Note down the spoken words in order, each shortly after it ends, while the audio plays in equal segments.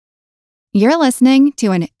You're listening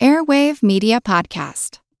to an Airwave Media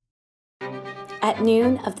Podcast. At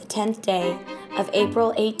noon of the 10th day of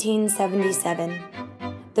April 1877,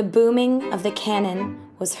 the booming of the cannon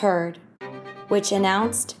was heard, which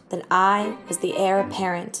announced that I was the heir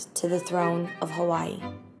apparent to the throne of Hawaii.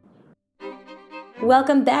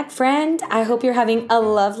 Welcome back, friend. I hope you're having a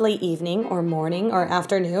lovely evening or morning or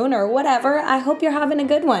afternoon or whatever. I hope you're having a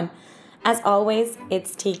good one. As always,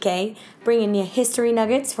 it's TK, bringing you history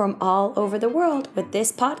nuggets from all over the world with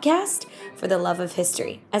this podcast for the love of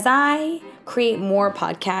history. As I create more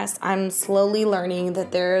podcasts, I'm slowly learning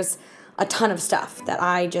that there's a ton of stuff that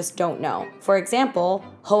I just don't know. For example,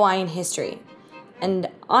 Hawaiian history. And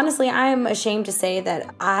honestly, I'm ashamed to say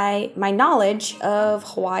that my knowledge of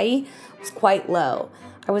Hawaii was quite low.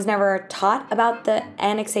 I was never taught about the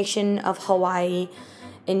annexation of Hawaii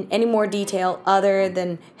in any more detail other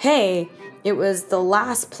than, hey, it was the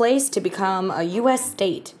last place to become a U.S.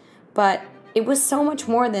 state. But it was so much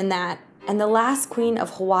more than that, and the last queen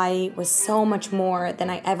of Hawaii was so much more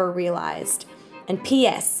than I ever realized. And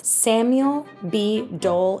P.S. Samuel B.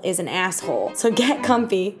 Dole is an asshole. So get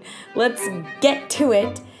comfy, let's get to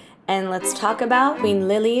it, and let's talk about Queen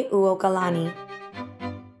Liliʻuokalani.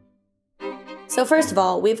 So first of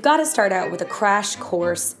all, we've got to start out with a crash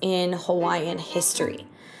course in Hawaiian history.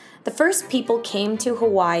 The first people came to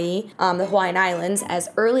Hawaii, the Hawaiian Islands, as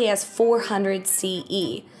early as 400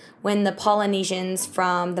 CE, when the Polynesians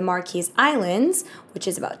from the Marquise Islands, which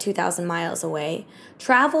is about 2,000 miles away,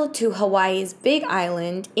 traveled to Hawaii's Big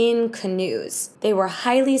Island in canoes. They were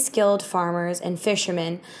highly skilled farmers and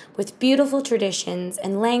fishermen with beautiful traditions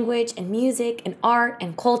and language and music and art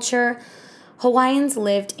and culture. Hawaiians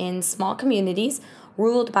lived in small communities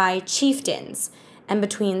ruled by chieftains, and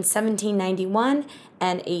between 1791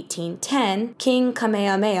 and 1810, King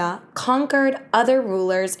Kamehameha conquered other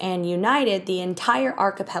rulers and united the entire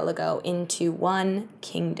archipelago into one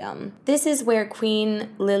kingdom. This is where Queen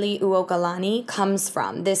Liliʻuokalani comes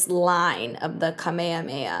from, this line of the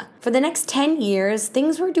Kamehameha. For the next 10 years,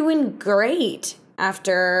 things were doing great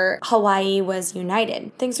after Hawaii was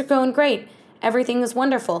united. Things are going great. Everything was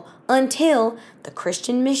wonderful until the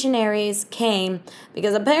Christian missionaries came,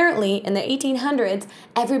 because apparently in the 1800s,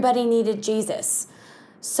 everybody needed Jesus.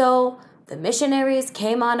 So the missionaries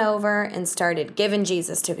came on over and started giving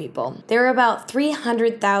Jesus to people. There were about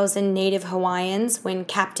 300,000 native Hawaiians when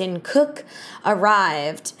Captain Cook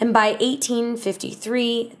arrived. And by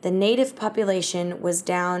 1853, the native population was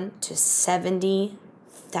down to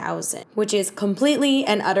 70,000, which is completely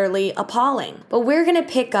and utterly appalling. But we're going to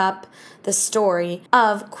pick up the story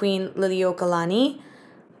of Queen Liliʻuokalani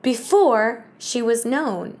before she was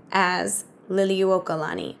known as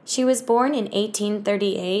Liliʻuokalani. She was born in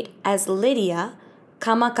 1838 as Lydia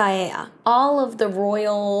Kamakaea. All of the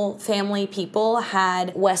royal family people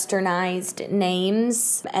had westernized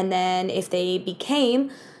names, and then if they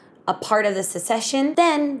became a part of the succession,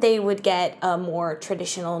 then they would get a more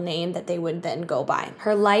traditional name that they would then go by.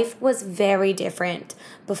 Her life was very different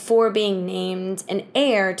before being named an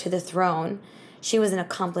heir to the throne. She was an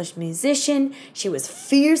accomplished musician, she was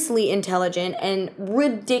fiercely intelligent, and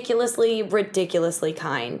ridiculously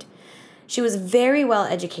kind. She was very well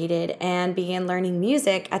educated and began learning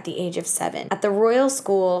music at the age of 7 at the Royal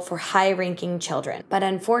School for High-Ranking Children. But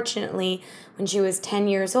unfortunately, when she was 10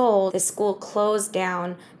 years old, the school closed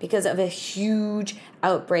down because of a huge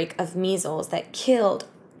outbreak of measles that killed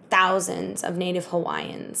thousands of native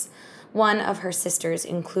Hawaiians, one of her sisters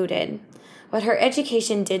included. But her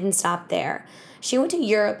education didn't stop there. She went to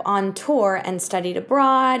Europe on tour and studied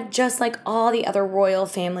abroad, just like all the other royal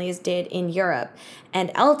families did in Europe and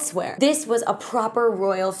elsewhere. This was a proper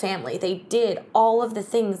royal family. They did all of the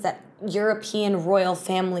things that European royal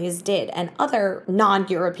families did and other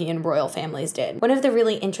non-European royal families did. One of the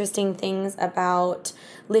really interesting things about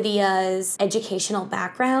Lydia's educational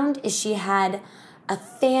background is she had a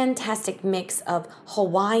fantastic mix of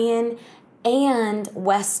Hawaiian and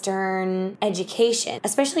Western education,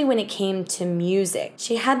 especially when it came to music.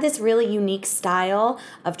 She had this really unique style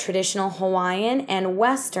of traditional Hawaiian and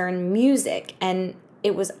Western music, and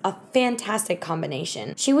it was a fantastic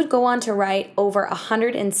combination. She would go on to write over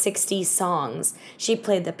 160 songs. She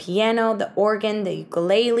played the piano, the organ, the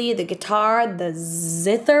ukulele, the guitar, the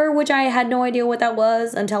zither, which I had no idea what that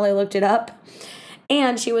was until I looked it up.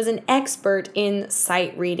 And she was an expert in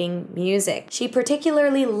sight reading music. She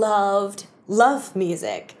particularly loved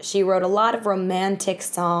music. She wrote a lot of romantic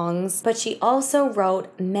songs, but she also wrote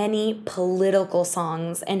many political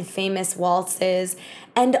songs and famous waltzes,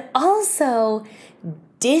 and also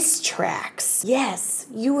diss tracks. Yes,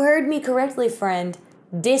 you heard me correctly, friend.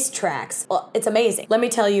 diss tracks. Well, it's amazing. Let me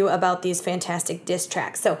tell you about these fantastic diss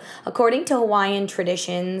tracks. So, according to Hawaiian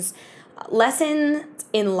traditions, lessons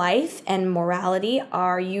in life and morality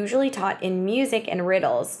are usually taught in music and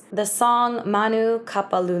riddles. The song Manu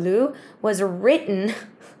Kapalulu was written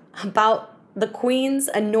about the queen's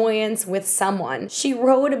annoyance with someone. She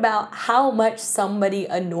wrote about how much somebody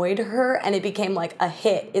annoyed her and it became like a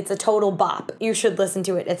hit. It's a total bop. You should listen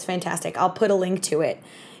to it. It's fantastic. I'll put a link to it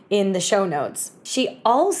in the show notes. She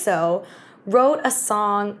also wrote a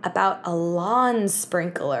song about a lawn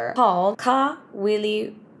sprinkler called Ka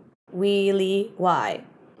Wili Wili Wai.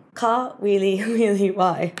 Ka Wili Wili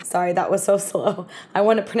Wai. Sorry, that was so slow. I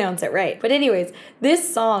want to pronounce it right. But anyways,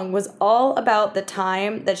 this song was all about the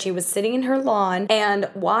time that she was sitting in her lawn and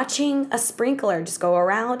watching a sprinkler just go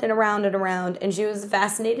around and around and around. And she was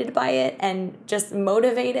fascinated by it and just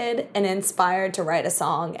motivated and inspired to write a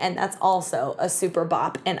song. And that's also a super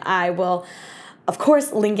bop. And I will, of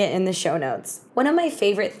course, link it in the show notes. One of my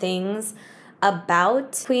favorite things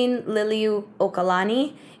about Queen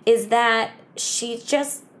Liliʻuokalani is that she's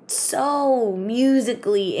just so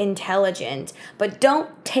musically intelligent, but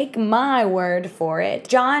don't take my word for it.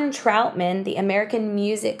 John Troutman, the American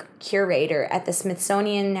music curator at the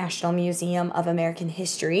Smithsonian National Museum of American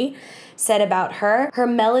History, said about her, her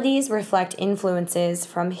melodies reflect influences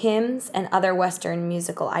from hymns and other Western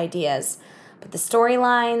musical ideas. But the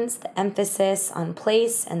storylines, the emphasis on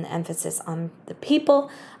place, and the emphasis on the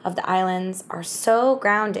people of the islands are so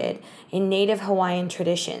grounded in native Hawaiian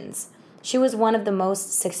traditions. She was one of the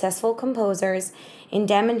most successful composers in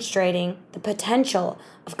demonstrating the potential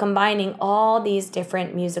of combining all these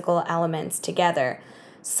different musical elements together,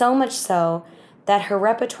 so much so that her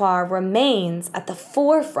repertoire remains at the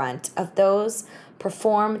forefront of those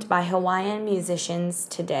performed by Hawaiian musicians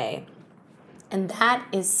today. And that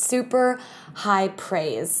is super high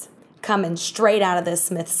praise coming straight out of the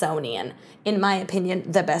Smithsonian. In my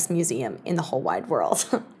opinion, the best museum in the whole wide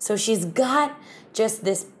world. So she's got just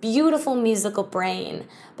this beautiful musical brain.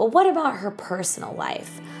 But what about her personal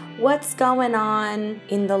life? What's going on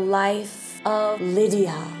in the life of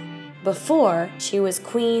Lydia before she was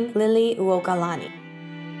Queen Liliʻuokalani?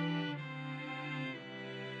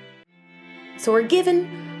 So we're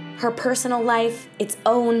given her personal life its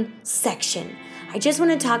own section. I just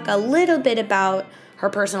want to talk a little bit about her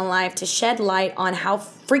personal life to shed light on how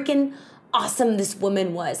freaking awesome this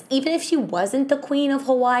woman was. Even if she wasn't the queen of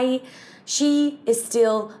Hawaii, she is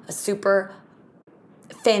still a super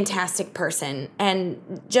fantastic person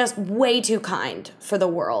and just way too kind for the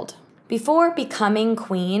world. Before becoming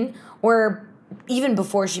queen, or even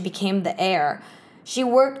before she became the heir, she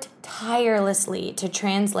worked tirelessly to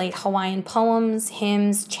translate Hawaiian poems,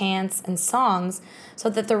 hymns, chants, and songs so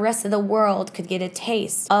that the rest of the world could get a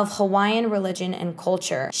taste of Hawaiian religion and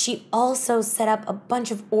culture. She also set up a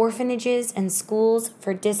bunch of orphanages and schools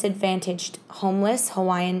for disadvantaged, homeless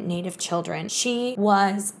Hawaiian Native children. She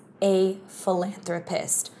was a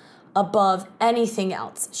philanthropist above anything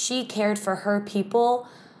else. She cared for her people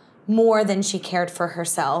more than she cared for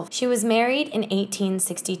herself. She was married in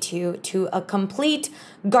 1862 to a complete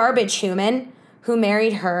garbage human who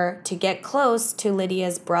married her to get close to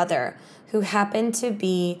Lydia's brother, who happened to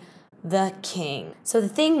be the king. So the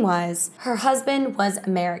thing was, her husband was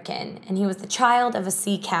American, and he was the child of a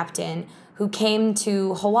sea captain who came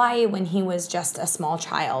to Hawaii when he was just a small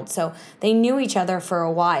child. So they knew each other for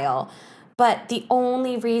a while. But the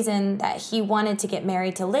only reason that he wanted to get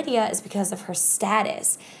married to Lydia is because of her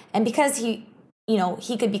status and because he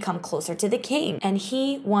could become closer to the king. And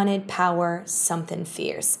he wanted power, something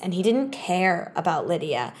fierce. And he didn't care about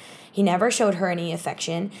Lydia. He never showed her any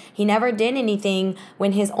affection. He never did anything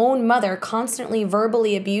when his own mother constantly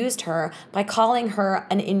verbally abused her by calling her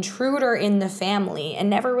an intruder in the family and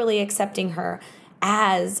never really accepting her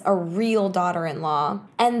as a real daughter-in-law.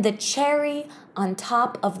 And the cherry on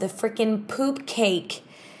top of the freaking poop cake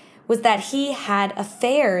was that he had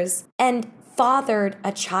affairs and fathered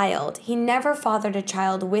a child. He never fathered a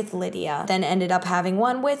child with Lydia, then ended up having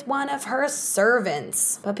one with one of her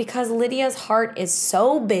servants. But because Lydia's heart is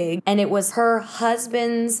so big and it was her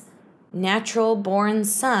husband's natural born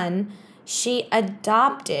son, she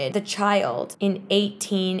adopted the child in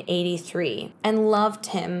 1883 and loved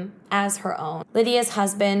him as her own. Lydia's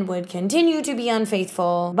husband would continue to be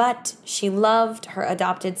unfaithful, but she loved her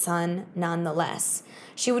adopted son nonetheless.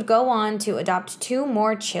 She would go on to adopt 2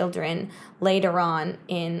 more children later on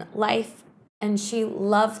in life, and she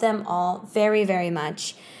loved them all very, very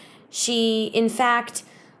much. She, in fact,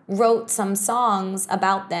 wrote some songs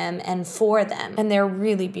about them and for them, and they're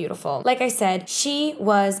really beautiful. Like I said, she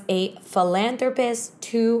was a philanthropist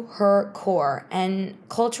to her core, and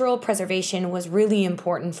cultural preservation was really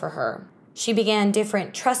important for her. She began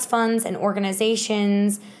different trust funds and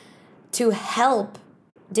organizations to help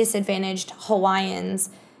disadvantaged Hawaiians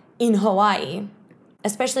in Hawaii,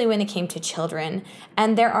 especially when it came to children.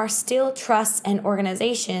 And there are still trusts and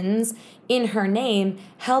organizations in her name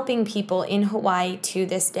helping people in Hawaii to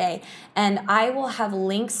this day. And I will have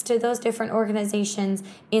links to those different organizations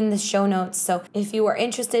in the show notes. So if you are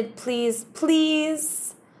interested,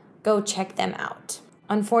 please go check them out.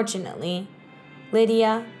 Unfortunately,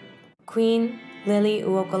 Queen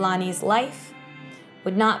Liliʻuokalani's life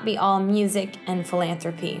would not be all music and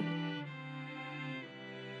philanthropy.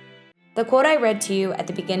 The quote I read to you at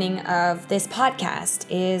the beginning of this podcast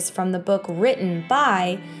is from the book written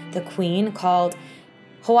by the Queen called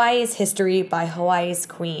Hawaii's History by Hawaii's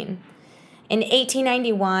Queen. In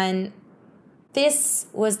 1891, this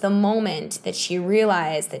was the moment that she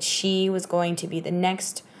realized that she was going to be the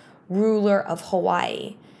next ruler of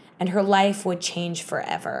Hawaii, and her life would change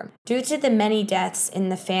forever. Due to the many deaths in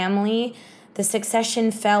the family, the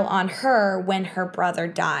succession fell on her when her brother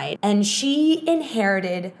died, and she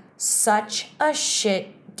inherited such a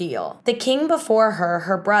shit deal. The king before her,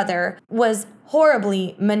 her brother, was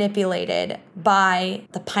horribly manipulated by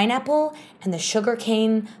the pineapple and the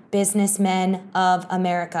sugarcane businessmen of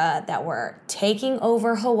America that were taking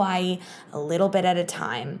over Hawaii a little bit at a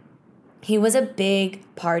time. He was a big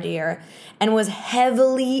partier and was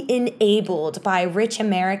heavily enabled by rich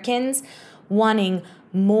Americans wanting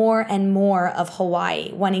more and more of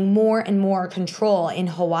Hawaii, wanting more and more control in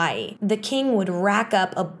Hawaii. The king would rack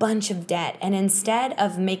up a bunch of debt, and instead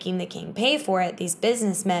of making the king pay for it, these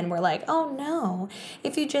businessmen were like, oh no,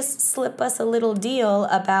 if you just slip us a little deal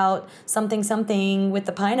about something with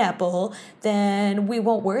the pineapple, then we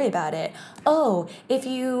won't worry about it. Oh, if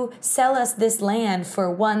you sell us this land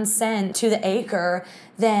for 1 cent to the acre,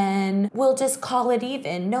 then we'll just call it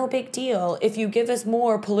even. No big deal. If you give us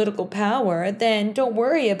more political power, then don't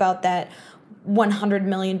worry about that $100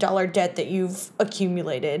 million debt that you've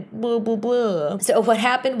accumulated. Blah, blah, blah. So what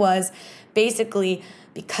happened was, basically,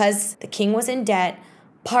 because the king was in debt,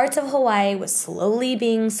 parts of Hawaii was slowly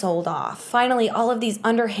being sold off. Finally, all of these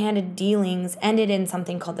underhanded dealings ended in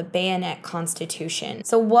something called the Bayonet Constitution.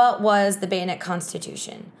 So what was the Bayonet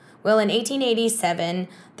Constitution? Well, in 1887,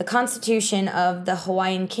 the constitution of the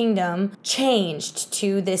Hawaiian Kingdom changed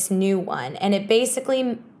to this new one, and it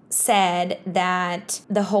basically said that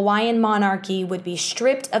the Hawaiian monarchy would be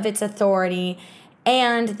stripped of its authority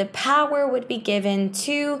and the power would be given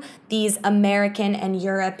to these American and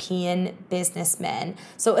European businessmen.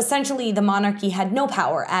 So essentially, the monarchy had no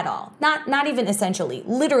power at all. Not even essentially.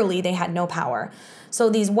 Literally, they had no power.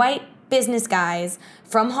 So these white business guys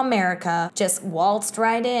from America just waltzed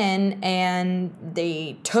right in and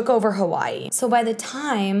they took over Hawaii. So by the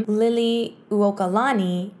time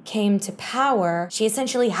Liliʻuokalani came to power, she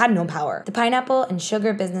essentially had no power. The pineapple and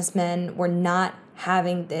sugar businessmen were not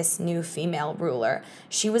having this new female ruler.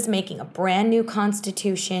 She was making a brand new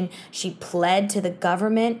constitution. She pled to the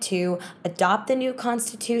government to adopt the new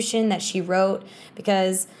constitution that she wrote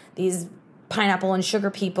because these pineapple and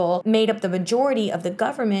sugar people made up the majority of the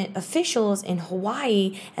government officials in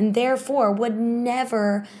Hawaii and therefore would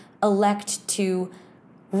never elect to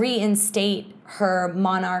reinstate her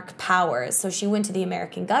monarch powers. So she went to the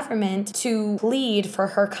American government to plead for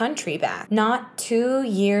her country back. Not 2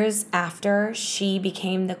 years after she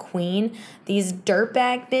became the queen, these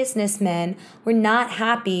dirtbag businessmen were not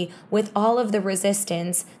happy with all of the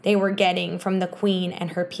resistance they were getting from the queen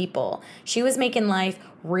and her people. She was making life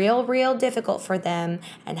real difficult for them,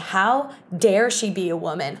 and how dare she be a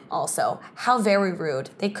woman also. How very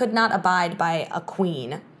rude. They could not abide by a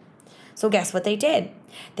queen. So guess what they did?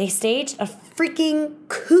 They staged a freaking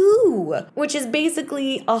coup, which is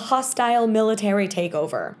basically a hostile military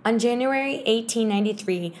takeover. On January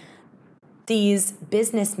 1893, these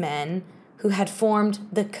businessmen who had formed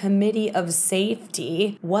the Committee of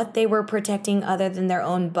Safety, what they were protecting other than their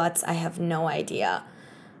own butts, I have no idea.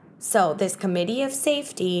 So this Committee of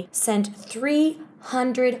Safety sent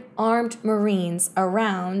 300 armed Marines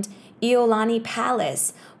around Iolani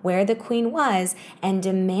Palace, where the queen was, and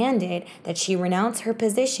demanded that she renounce her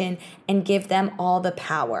position and give them all the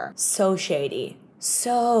power. So shady.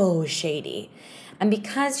 So shady. And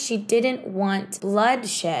because she didn't want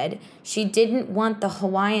bloodshed, she didn't want the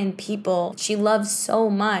Hawaiian people she loved so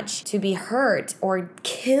much to be hurt or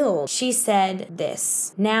killed, she said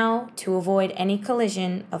this: "Now, to avoid any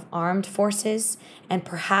collision of armed forces and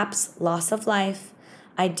perhaps loss of life,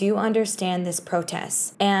 I do understand this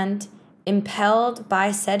protest, and, impelled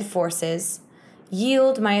by said forces,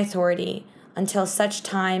 yield my authority until such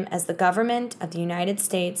time as the government of the United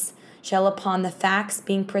States shall, upon the facts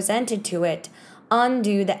being presented to it,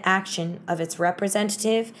 undo the action of its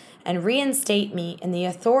representative and reinstate me in the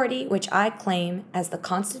authority which I claim as the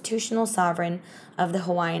constitutional sovereign of the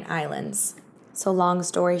Hawaiian Islands. So long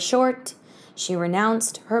story short, she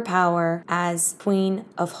renounced her power as Queen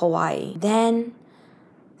of Hawaii. Then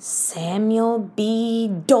Samuel B.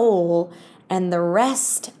 Dole and the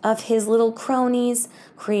rest of his little cronies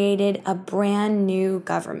created a brand new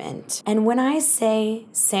government. And when I say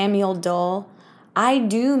Samuel Dole, I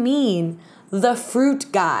do mean the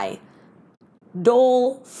fruit guy.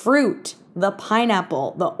 Dole fruit, the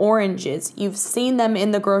pineapple, the oranges. You've seen them in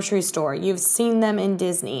the grocery store. You've seen them in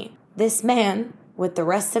Disney. This man, with the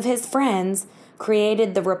rest of his friends,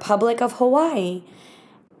 created the Republic of Hawaii,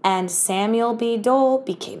 and Samuel B. Dole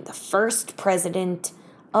became the first president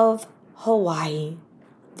of Hawaii,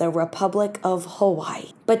 the Republic of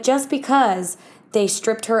Hawaii. But just because they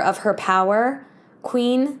stripped her of her power,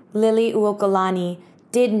 Queen Liliʻuokalani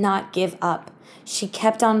did not give up. She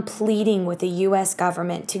kept on pleading with the U.S.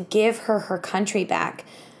 government to give her her country back.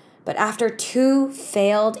 But after 2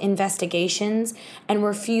 failed investigations and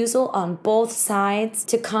refusal on both sides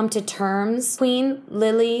to come to terms, Queen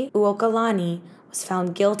Liliʻuokalani was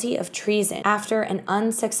found guilty of treason after an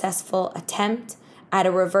unsuccessful attempt at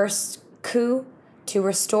a reverse coup to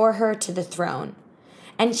restore her to the throne.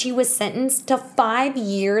 And she was sentenced to 5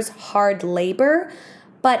 years hard labor,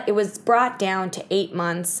 but it was brought down to 8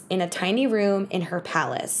 months in a tiny room in her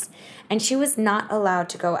palace. And she was not allowed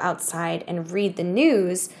to go outside and read the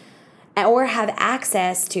news or have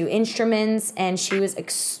access to instruments, and she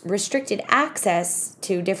was restricted access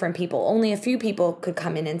to different people. Only a few people could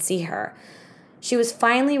come in and see her. She was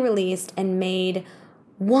finally released and made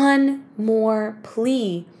one more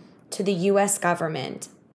plea to the U.S. government,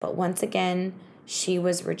 but once again, she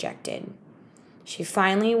was rejected. She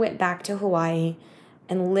finally went back to Hawaii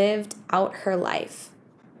and lived out her life.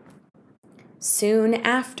 Soon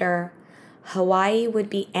after, Hawaii would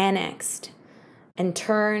be annexed and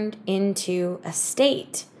turned into a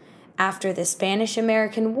state after the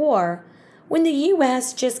Spanish-American War, when the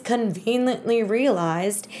U.S. just conveniently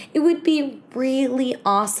realized it would be really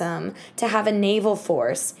awesome to have a naval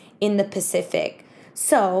force in the Pacific.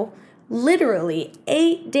 So, literally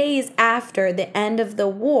 8 days after the end of the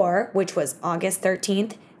war, which was August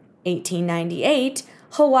 13th, 1898,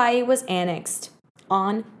 Hawaii was annexed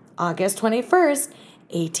on August 21st,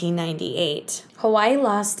 1898. Hawaii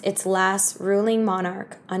lost its last ruling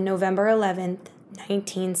monarch on November 11th,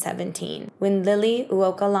 1917, when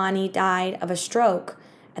Liliʻuokalani died of a stroke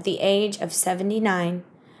at the age of 79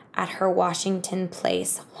 at her Washington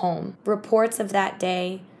Place home. Reports of that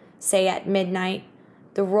day say at midnight,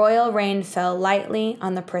 the royal rain fell lightly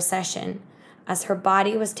on the procession as her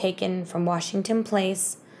body was taken from Washington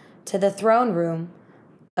Place to the throne room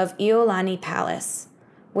of Iolani Palace,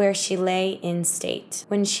 where she lay in state.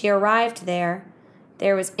 When she arrived there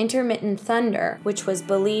was intermittent thunder, which was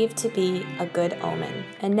believed to be a good omen.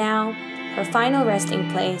 And now, her final resting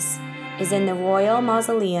place is in the Royal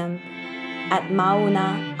Mausoleum at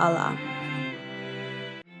Mauna Ala.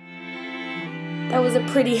 That was a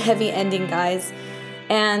pretty heavy ending, guys.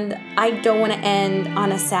 And I don't want to end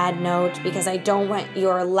on a sad note because I don't want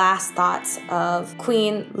your last thoughts of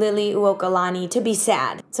Queen Liliʻuokalani to be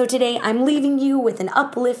sad. So today I'm leaving you with an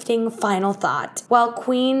uplifting final thought. While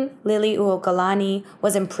Queen Liliʻuokalani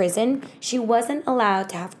was in prison, she wasn't allowed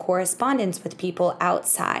to have correspondence with people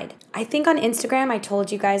outside. I think on Instagram I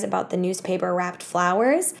told you guys about the newspaper wrapped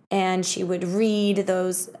flowers, and she would read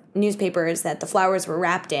those newspapers that the flowers were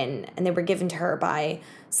wrapped in, and they were given to her by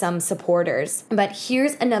some supporters. But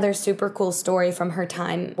here's another super cool story from her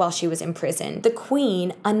time while she was in prison. The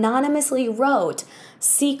queen anonymously wrote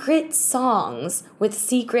secret songs with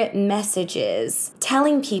secret messages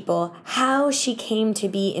telling people how she came to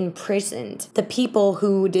be imprisoned. The people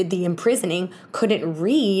who did the imprisoning couldn't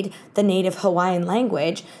read the native Hawaiian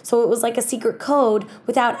language, so it was like a secret code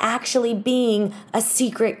without actually being a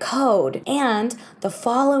secret code. And the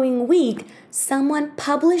following week, someone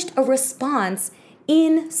published a response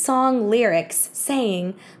in song lyrics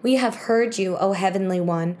saying, "We have heard you, O Heavenly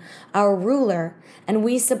One, our ruler, and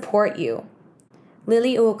we support you."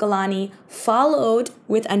 Liliʻuokalani followed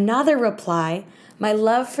with another reply, "My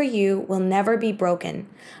love for you will never be broken.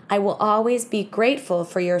 I will always be grateful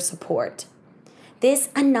for your support." This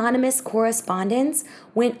anonymous correspondence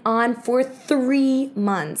went on for 3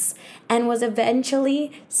 months and was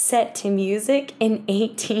eventually set to music in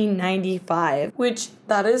 1895, which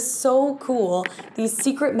that is so cool. These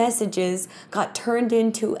secret messages got turned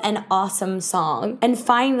into an awesome song. And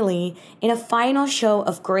finally, in a final show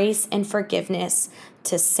of grace and forgiveness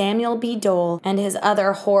to Samuel B. Dole and his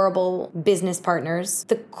other horrible business partners,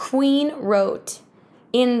 the Queen wrote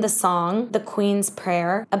in the song, The Queen's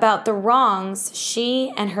Prayer, about the wrongs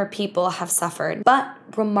she and her people have suffered. But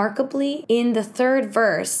remarkably, in the third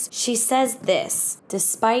verse, she says this: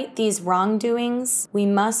 despite these wrongdoings, we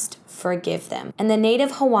must forgive them. And the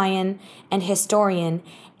native Hawaiian and historian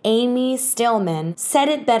Amy Stillman said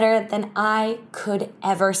it better than I could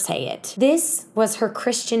ever say it. This was her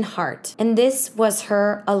Christian heart, and this was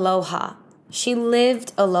her aloha. She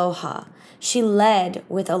lived aloha. She led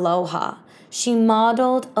with aloha. She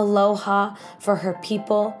modeled aloha for her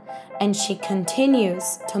people, and she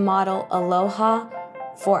continues to model aloha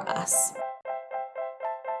for us.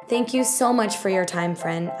 Thank you so much for your time,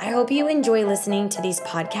 friend. I hope you enjoy listening to these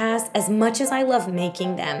podcasts as much as I love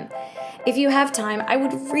making them. If you have time, I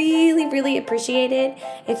would really, really appreciate it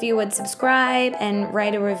if you would subscribe and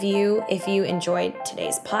write a review if you enjoyed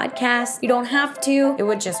today's podcast. You don't have to. It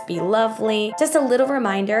would just be lovely. Just a little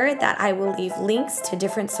reminder that I will leave links to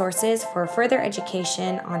different sources for further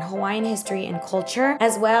education on Hawaiian history and culture,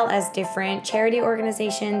 as well as different charity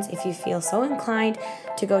organizations if you feel so inclined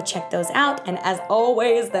to go check those out. And as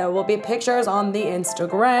always, there will be pictures on the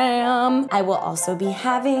Instagram. I will also be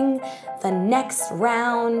having the next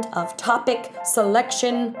round of topic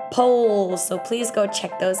selection polls, so please go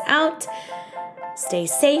check those out. Stay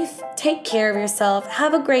safe, take care of yourself,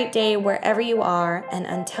 have a great day wherever you are, and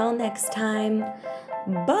until next time,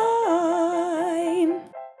 bye.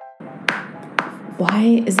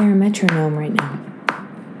 Why is there a metronome right now?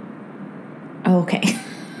 Oh, okay.